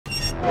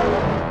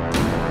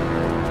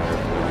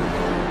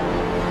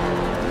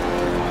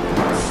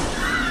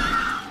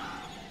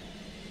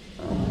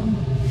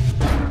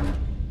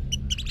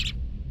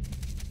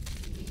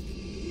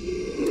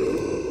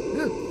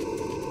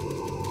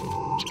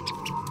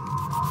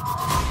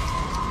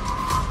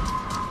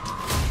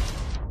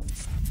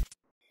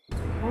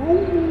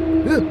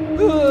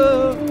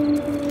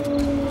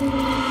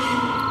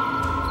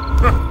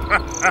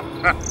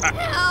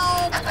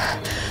Help!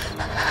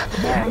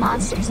 There are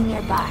monsters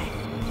nearby.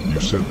 You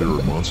said there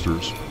are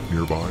monsters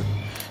nearby?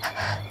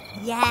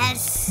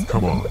 Yes.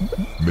 Come on,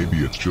 maybe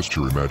it's just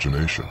your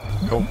imagination.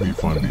 Help me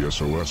find the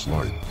SOS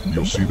light.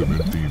 You'll see them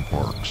in theme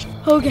parks.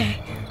 Okay.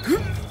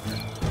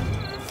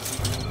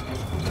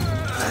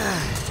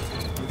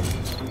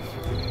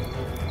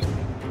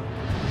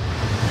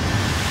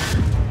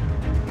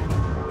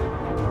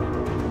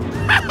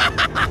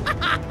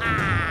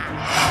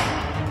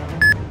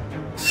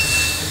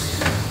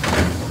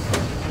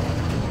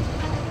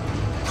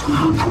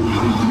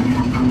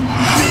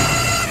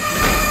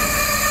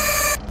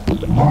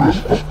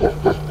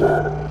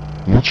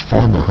 Let's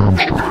find the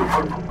hamster.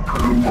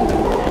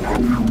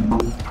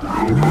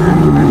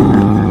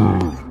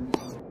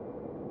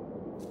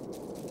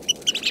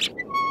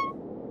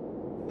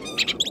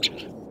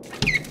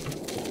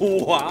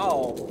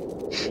 Wow.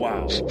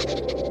 Wow.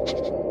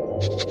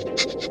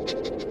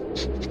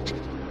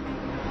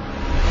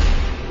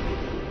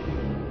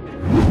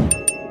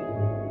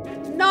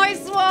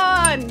 Nice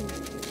one!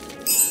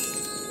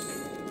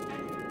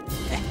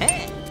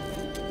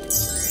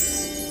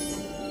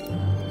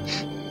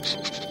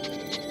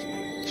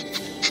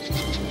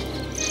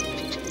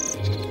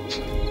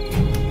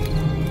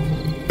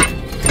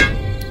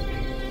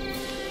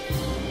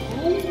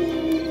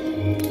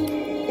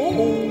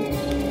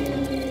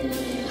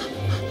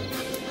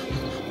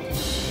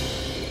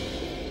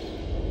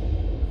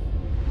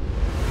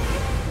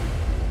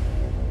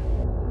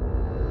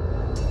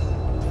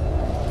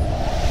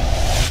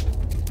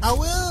 I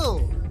will.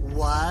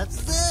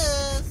 What's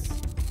this?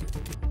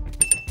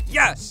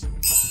 Yes!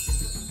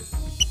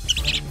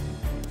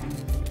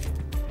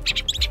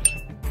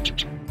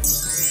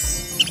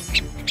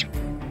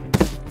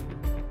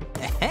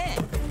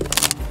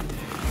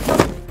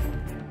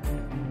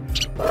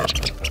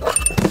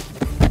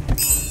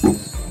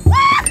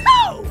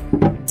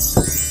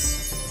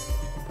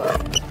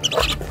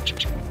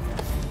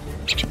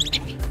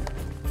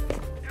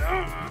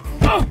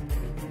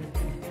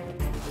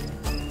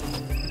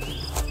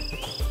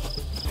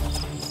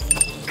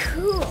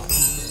 Cool.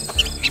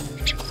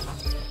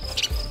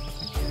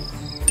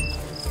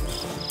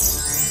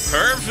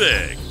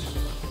 Perfect!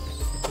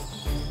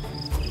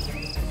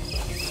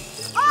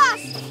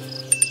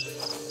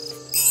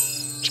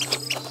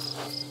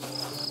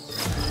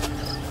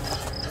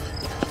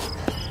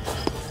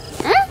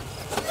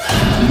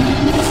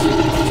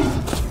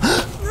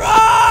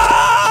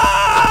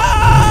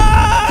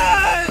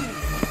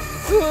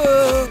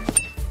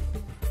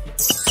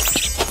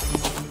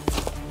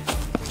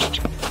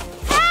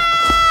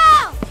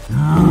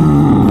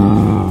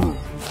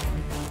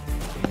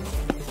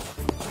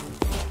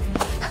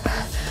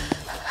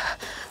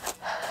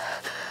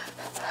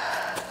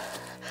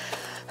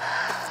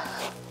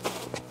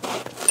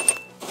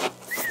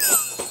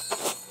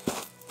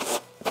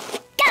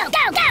 Go,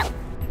 go, go!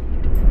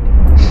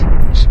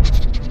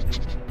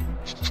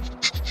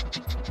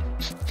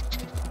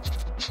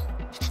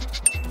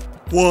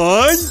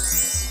 One,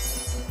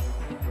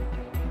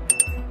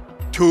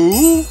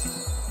 two,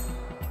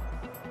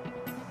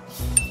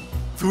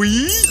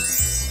 three,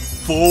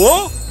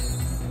 four.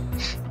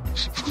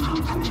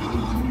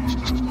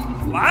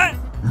 What?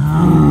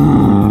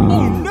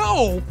 Oh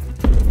no!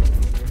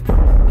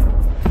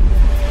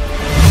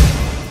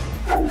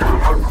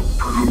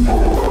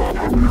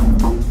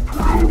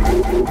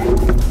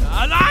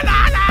 La la la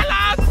la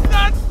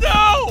la no!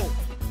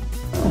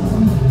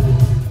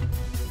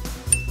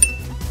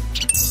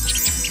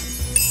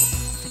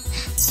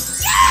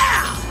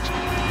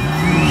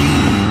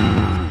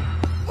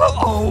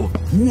 Uh-oh!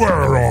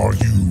 Where are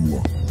you?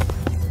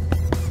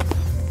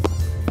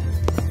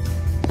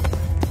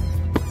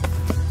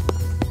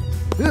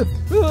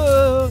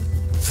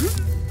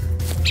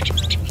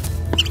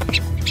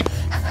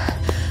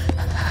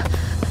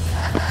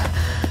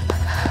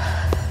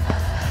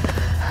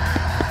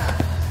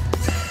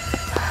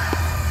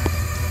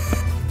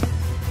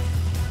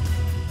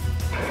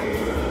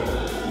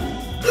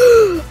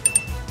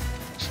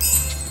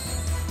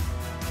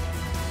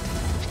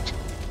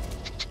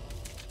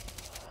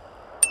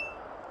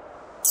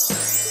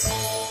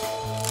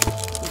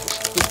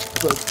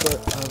 But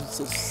I'm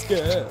so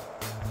scared.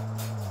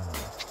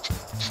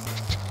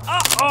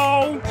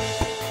 Uh-oh!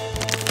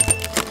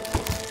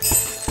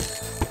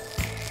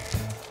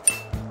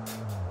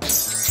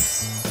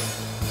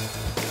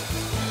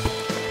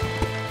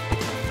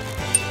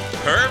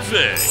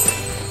 Perfect!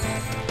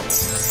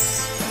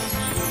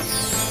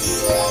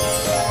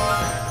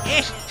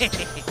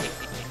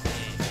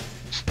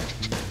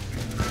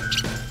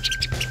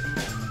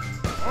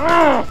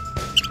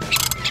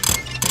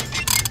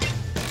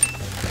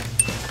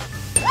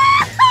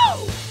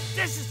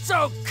 This is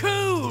so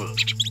cool!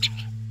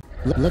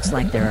 Looks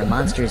like there are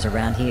monsters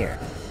around here.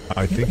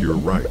 I think you're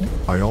right.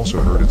 I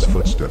also heard its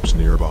footsteps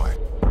nearby.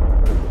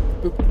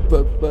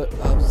 But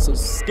I'm so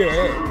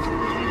scared.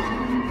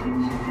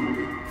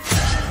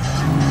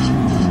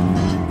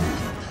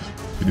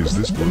 Is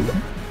this blue?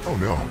 Oh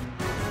no.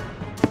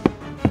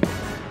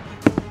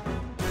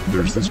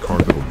 There's this car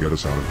that'll get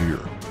us out of here.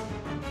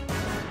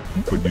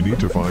 But you need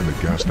to find a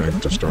gas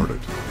tank to start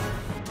it.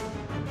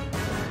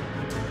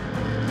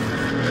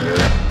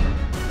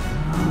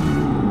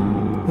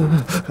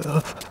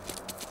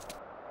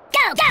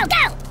 Go, go,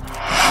 go!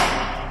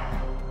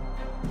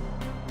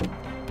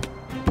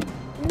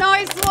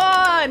 Nice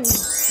one!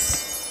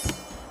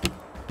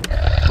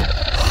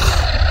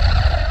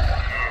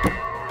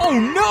 Oh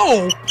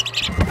no!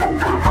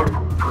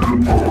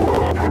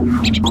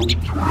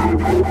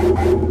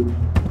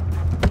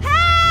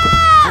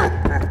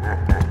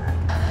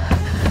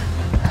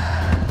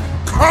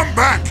 Come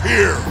back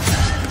here!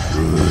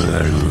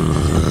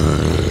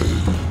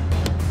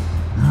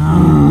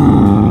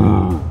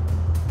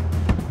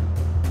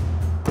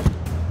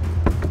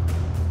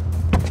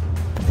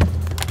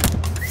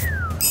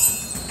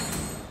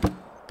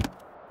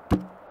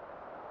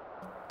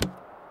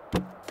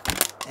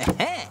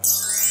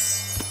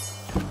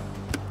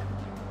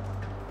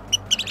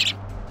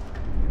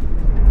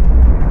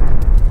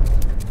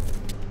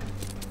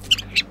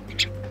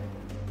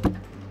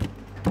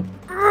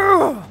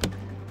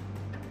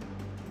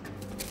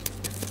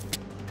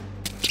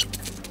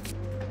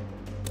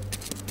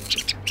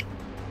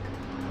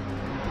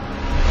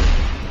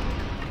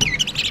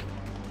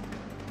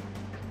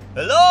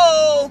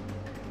 Hello?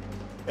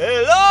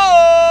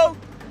 Hello?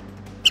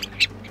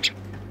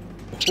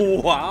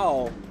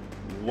 Wow.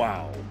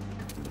 Wow.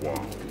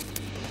 Wow.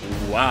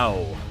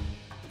 Wow.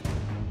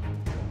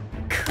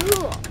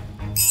 Cool.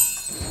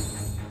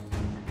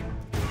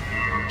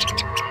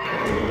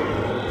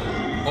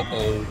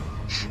 Uh-oh.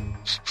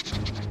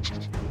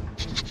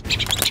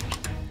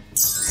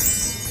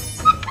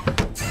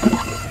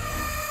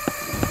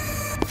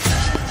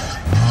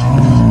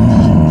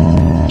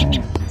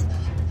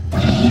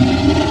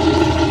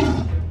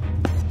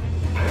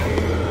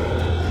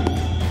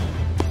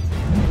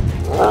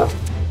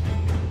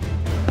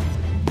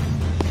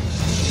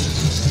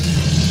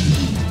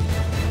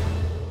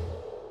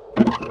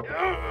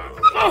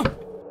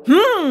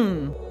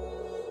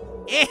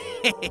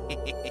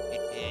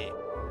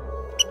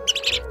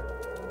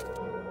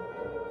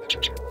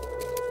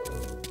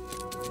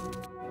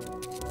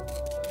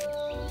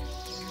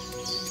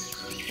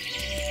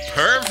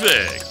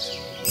 Perfect.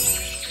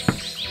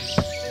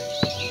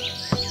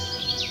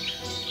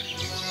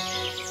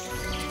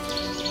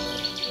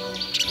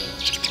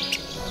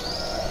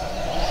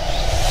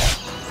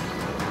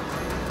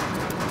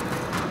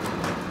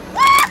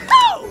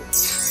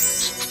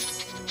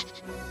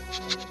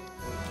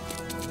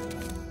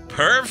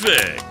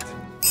 Perfect.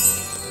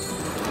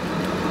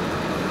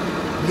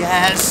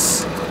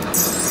 Yes.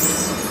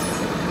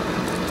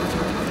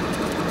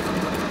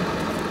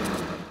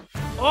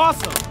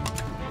 Awesome.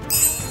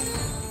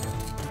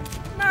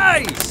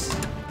 Nice.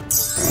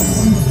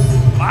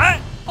 What?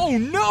 Oh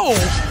no!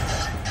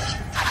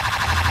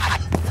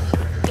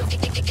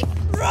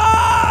 Run!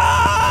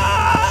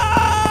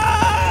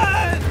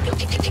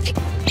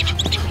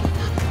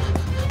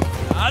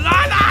 La la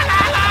la la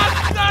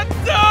la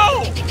no!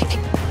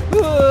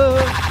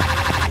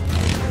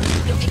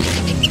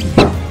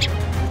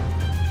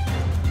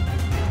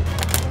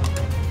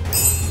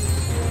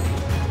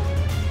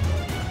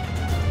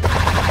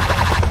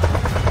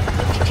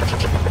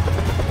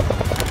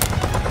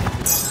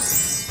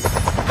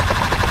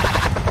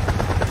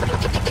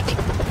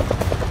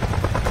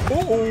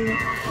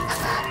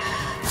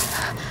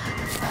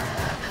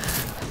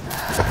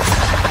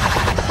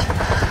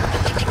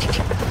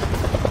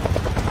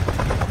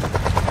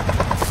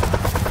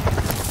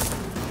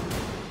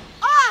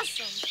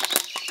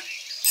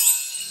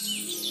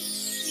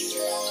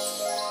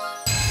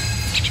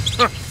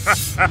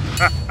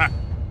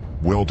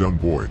 Well done,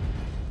 boy.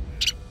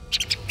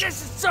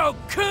 This is so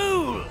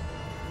cool!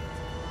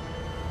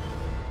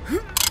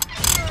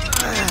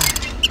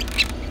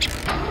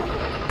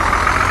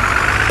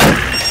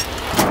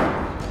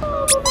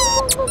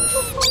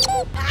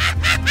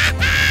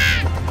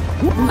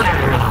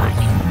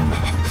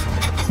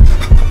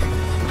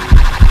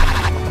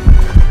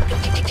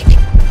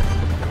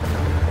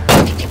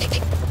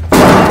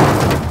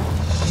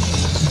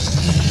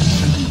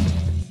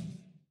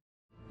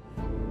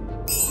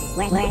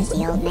 Where's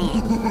the old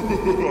man?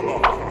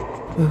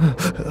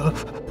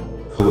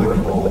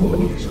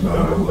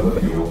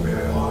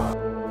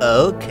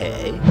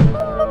 Okay.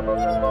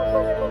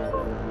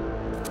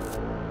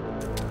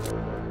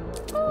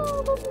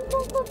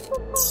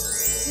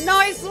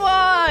 Nice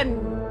one!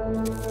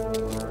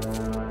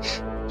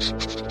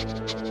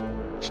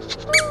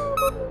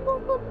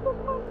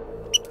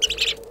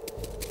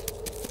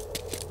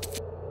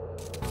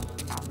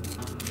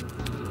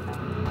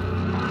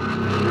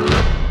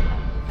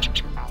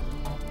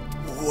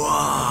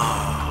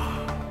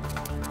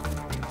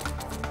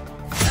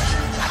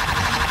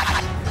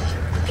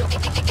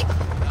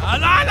 La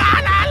la la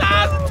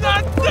la la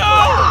no!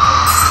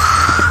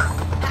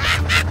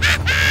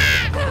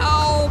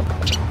 Help!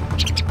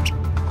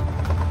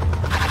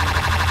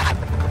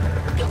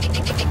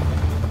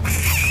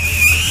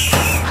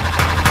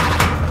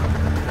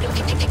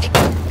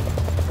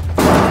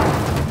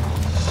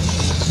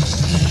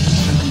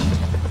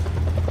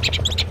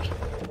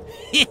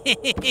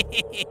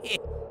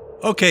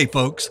 Okay,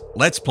 folks,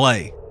 let's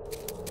play.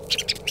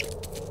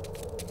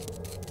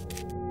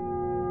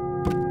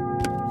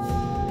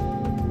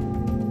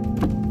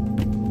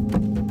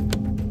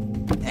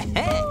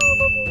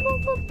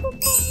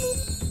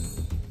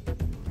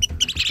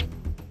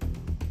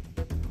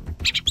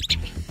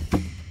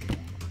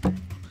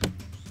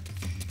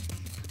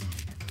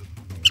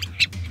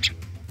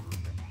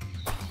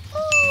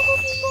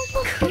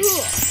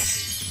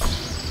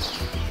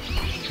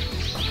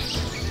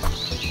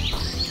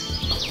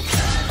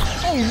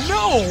 Oh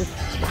no!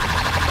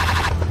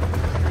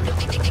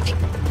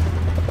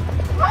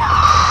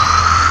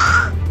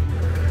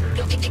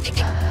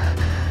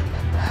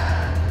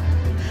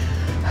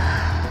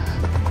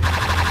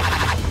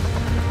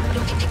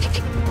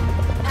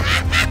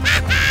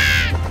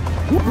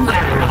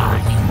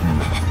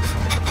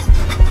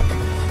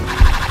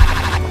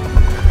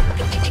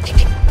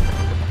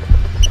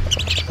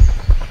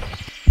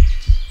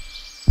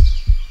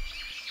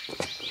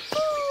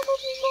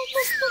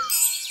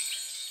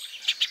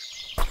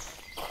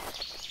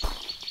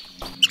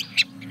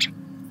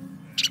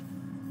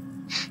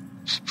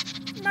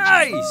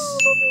 Nice!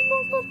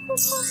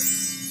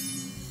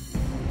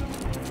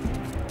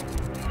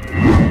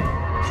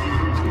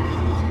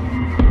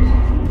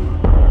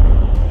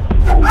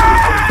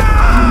 Ah!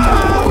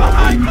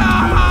 My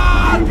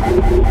God!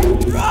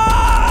 Run!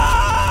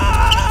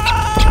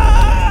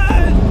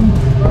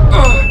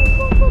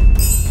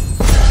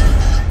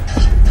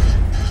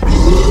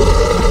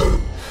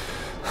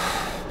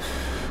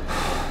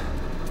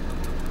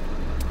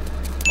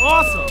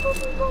 Awesome!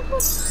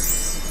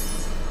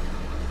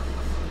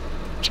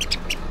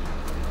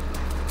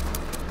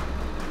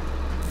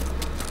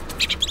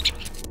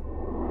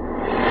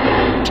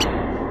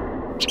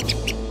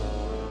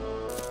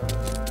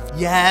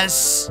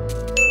 Yes!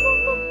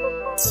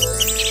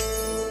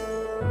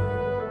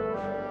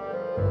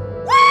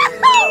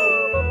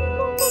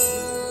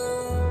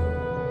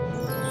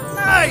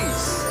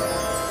 Nice!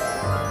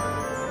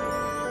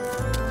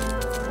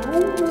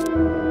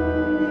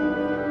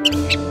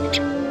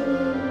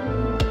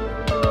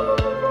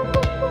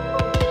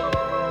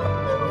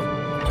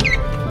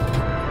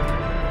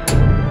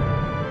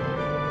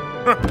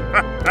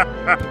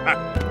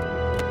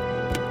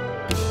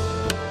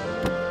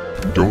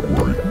 Don't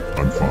worry,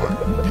 I'm fine.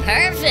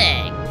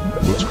 Perfect.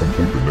 Let's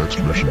complete the next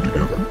mission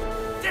together.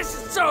 This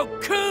is so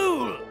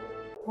cool!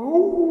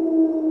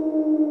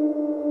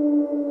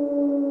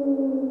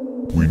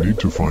 We need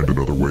to find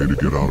another way to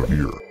get out of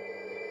here.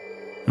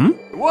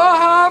 What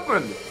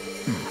happened?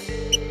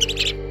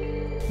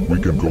 We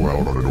can go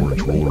out on an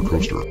orange roller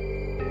coaster.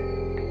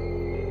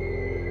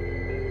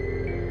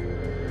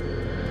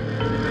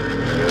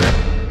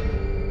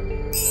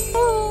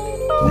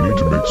 We need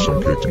to make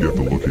some cake to get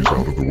the lookies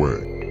out of the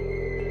way.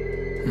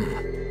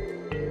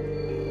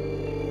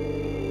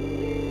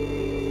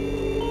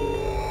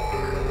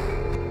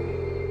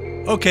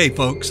 Okay,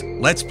 folks,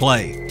 let's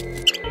play.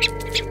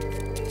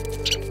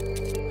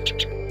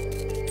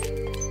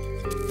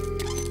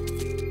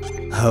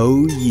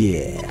 Oh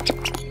yeah.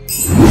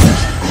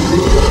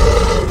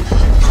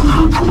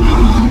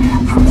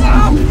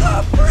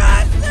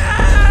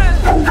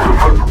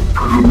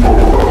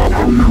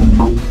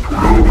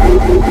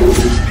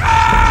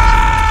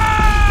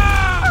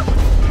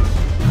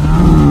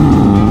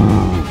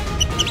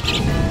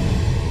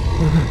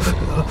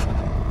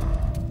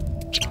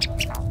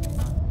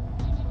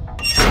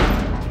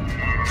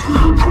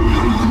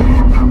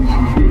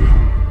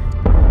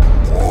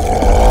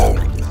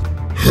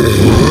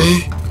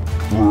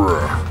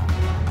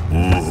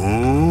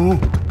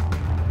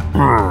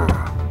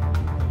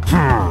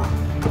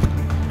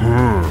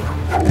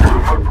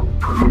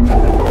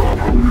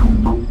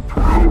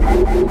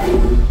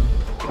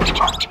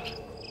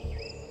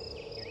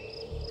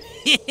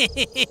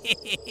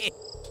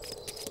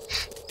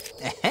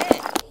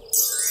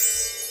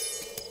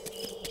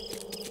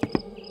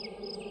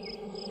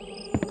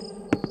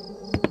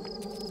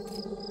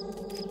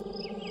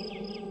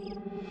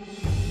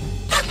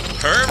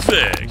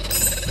 Perfect!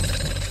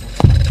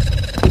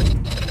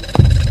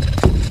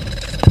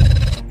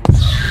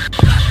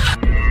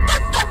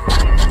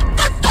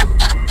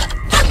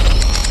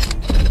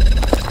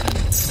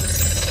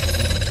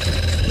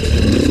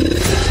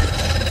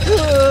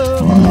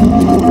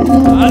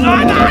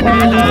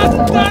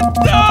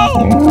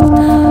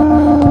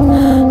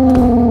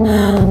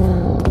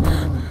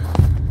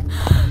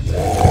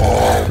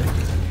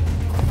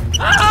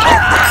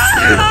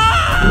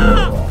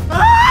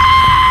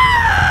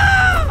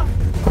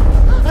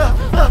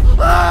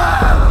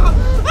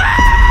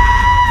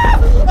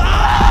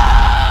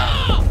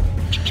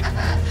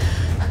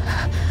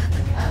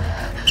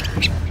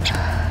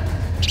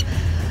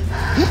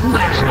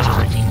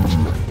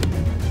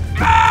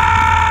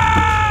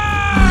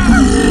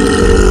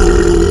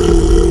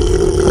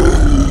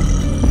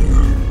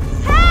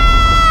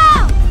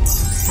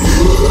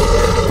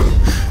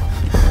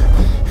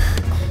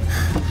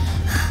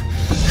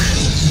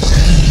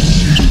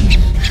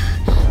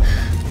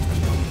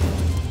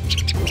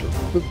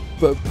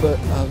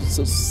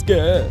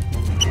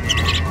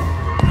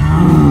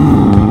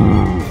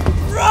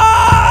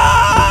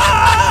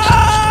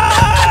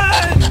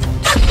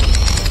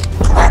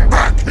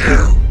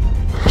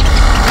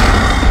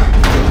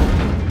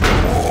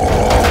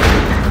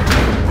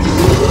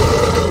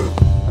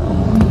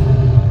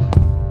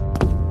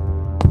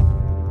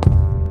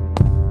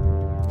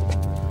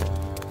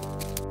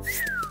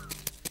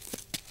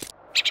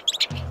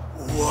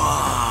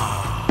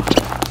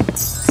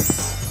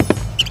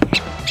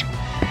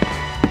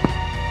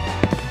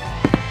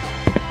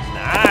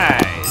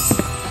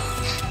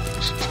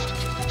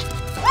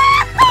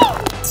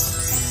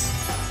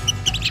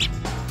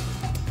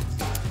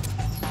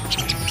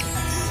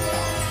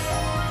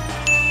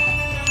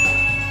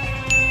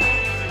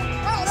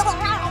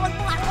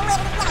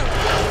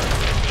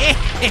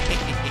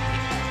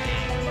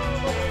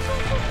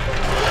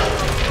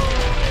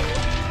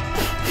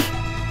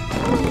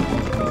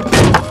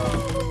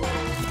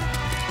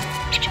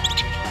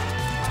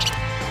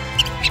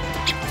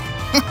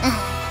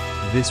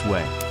 This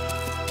way.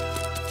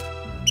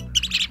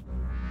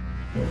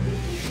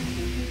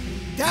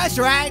 That's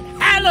right.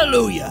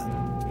 Hallelujah.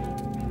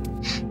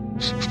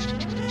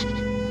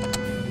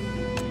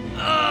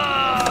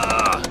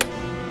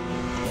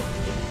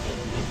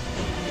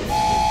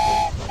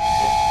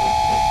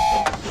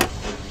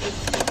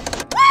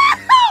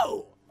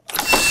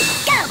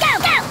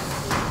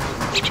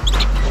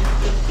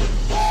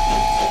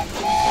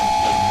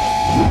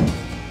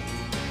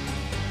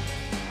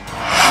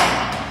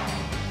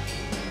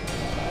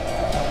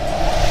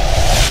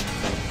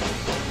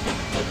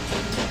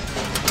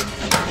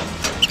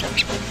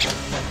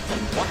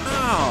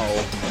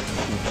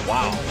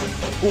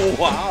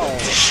 Wow.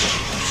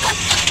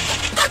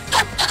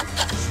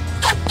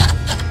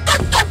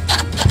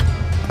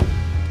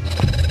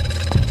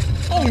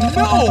 Oh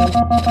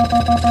no!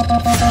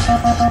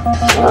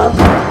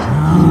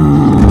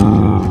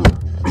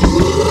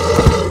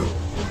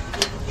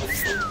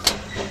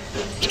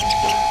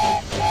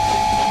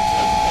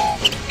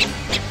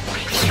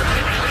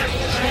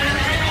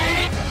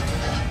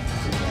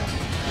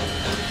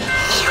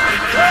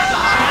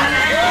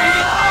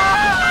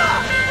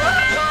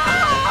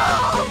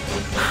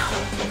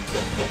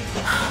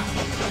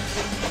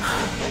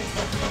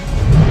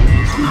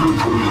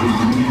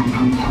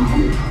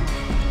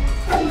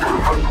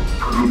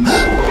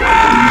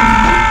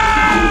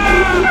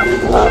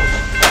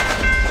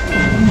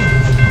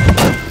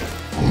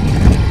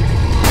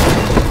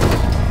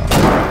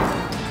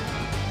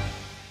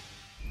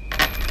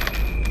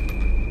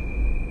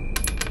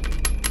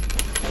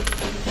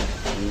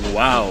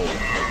 Wow.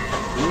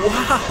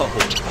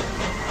 Wow.